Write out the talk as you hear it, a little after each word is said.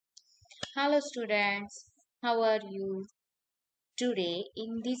Hello students, how are you? Today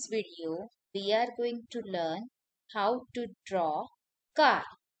in this video we are going to learn how to draw car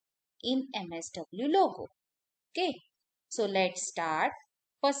in MSW logo. Okay, so let's start.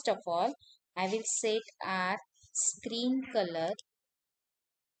 First of all, I will set our screen color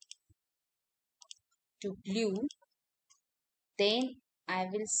to blue. Then I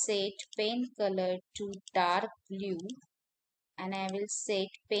will set pen color to dark blue and I will set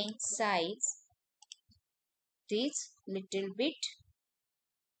pen size this little bit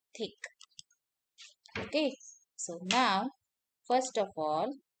thick. Okay, so now first of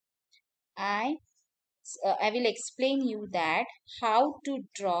all I I will explain you that how to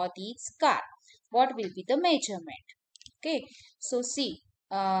draw this car. What will be the measurement? Okay, so see,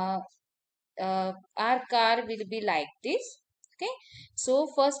 our car will be like this. Okay, so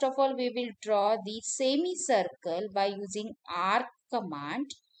first of all we will draw the semicircle by using arc command.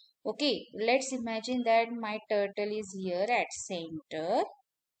 Okay, let's imagine that my turtle is here at center.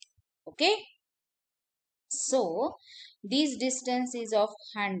 Okay, so this distance is of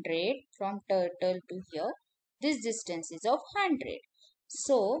 100 from turtle to here. This distance is of 100.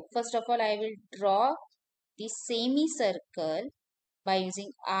 So first of all I will draw the semicircle by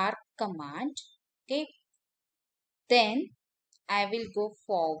using arc command. Okay. Then I will go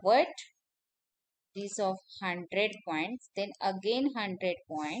forward. This of 100 points. Then again 100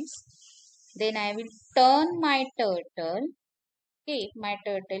 points. Then I will turn my turtle. Okay. My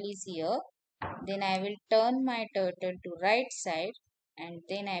turtle is here. Then I will turn my turtle to right side and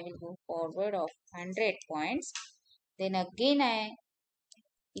then I will go forward of 100 points. Then again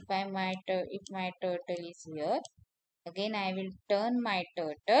if my turtle is here, again I will turn my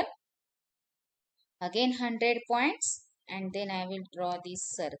turtle, again 100 points and then I will draw this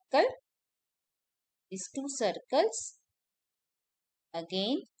circle, these two circles,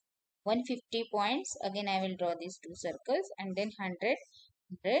 again 150 points, again I will draw these two circles and then 100,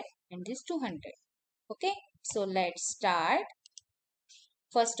 100 and this 200. Okay, so let's start.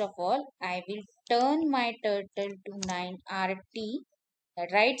 First of all, I will turn my turtle to 9 RT, the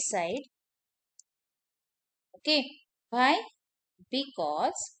right side. Okay, why?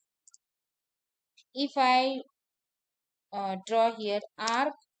 Because if I draw here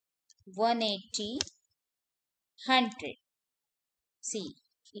arc 180, 100. See,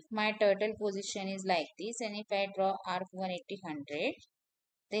 if my turtle position is like this and if I draw arc 180, 100,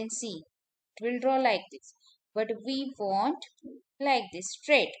 then see, it will draw like this. But we want like this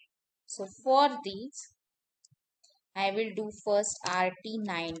straight. So for this, I will do first RT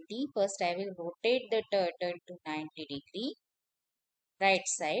 90. First I will rotate the turtle to 90 degree right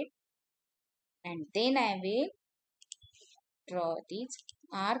side and then I will draw this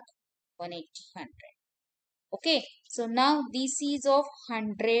arc 180 100. Okay, so now this is of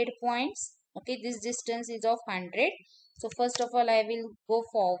 100 points. Okay, this distance is of 100. So first of all I will go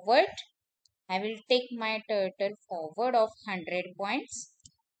forward. I will take my turtle forward of 100 points.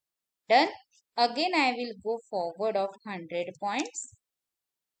 Done. Again I will go forward of 100 points.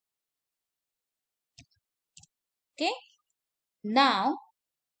 Okay. Now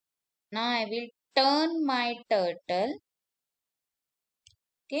I will turn my turtle.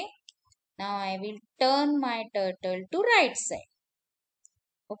 Okay. Now I will turn my turtle to right side.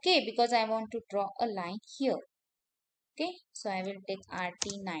 Okay, because I want to draw a line here. Okay, so I will take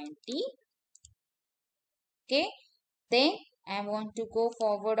RT 90. Okay, then I want to go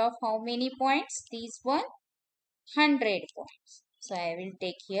forward of how many points? These 100 points. So I will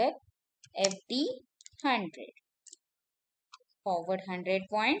take here FD 100. Forward 100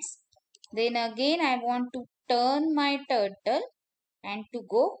 points. Then again I want to turn my turtle and to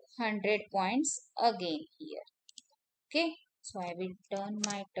go 100 points again here. Okay, so I will turn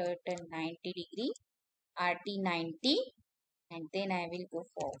my turtle 90 degree, RT 90 and then I will go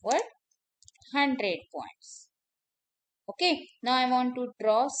forward 100 points. Okay, now I want to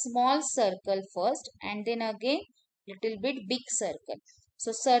draw small circle first and then again little bit big circle.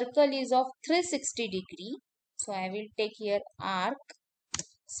 So circle is of 360 degree. So I will take here arc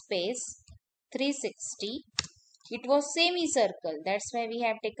space 360. It was semicircle. That's why we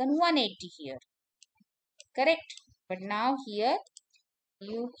have taken 180 here. Correct. But now here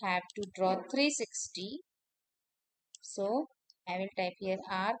you have to draw 360. So I will type here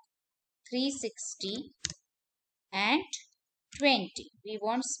arc 360 and 20. We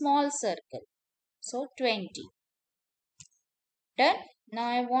want small circle. So 20. Done. Now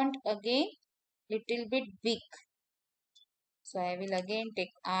I want again little bit big. So I will again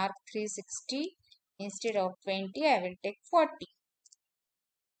take arc 360. Instead of 20, I will take 40.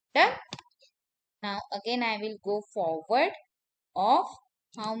 Done. Now again I will go forward of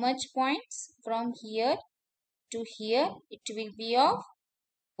how much points? From here to here, it will be of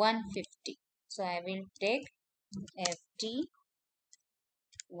 150. So I will take FT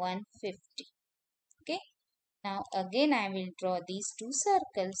 150. Okay. Now again I will draw these two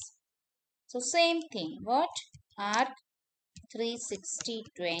circles. So same thing. What? Arc 360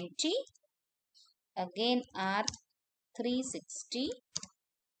 20. Again arc 360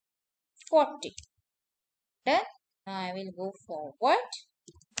 40. Done. Now I will go forward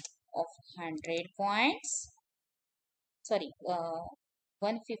of 100 points. Sorry,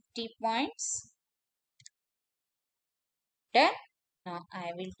 150 points. Done. Now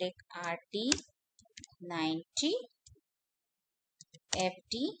I will take RT 90,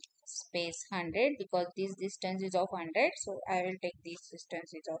 FT space 100 because this distance is of 100. So I will take this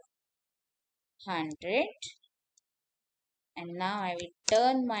distance is of 100. And now I will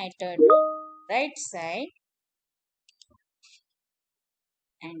turn my turtle right side.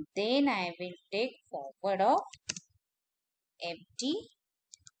 And then I will take forward of FT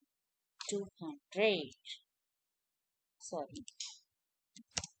 200. Sorry.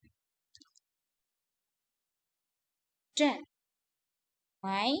 Done.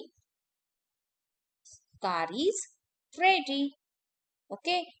 My car is ready.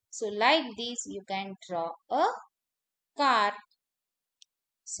 Okay. So like this you can draw a car.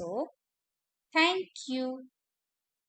 So thank you.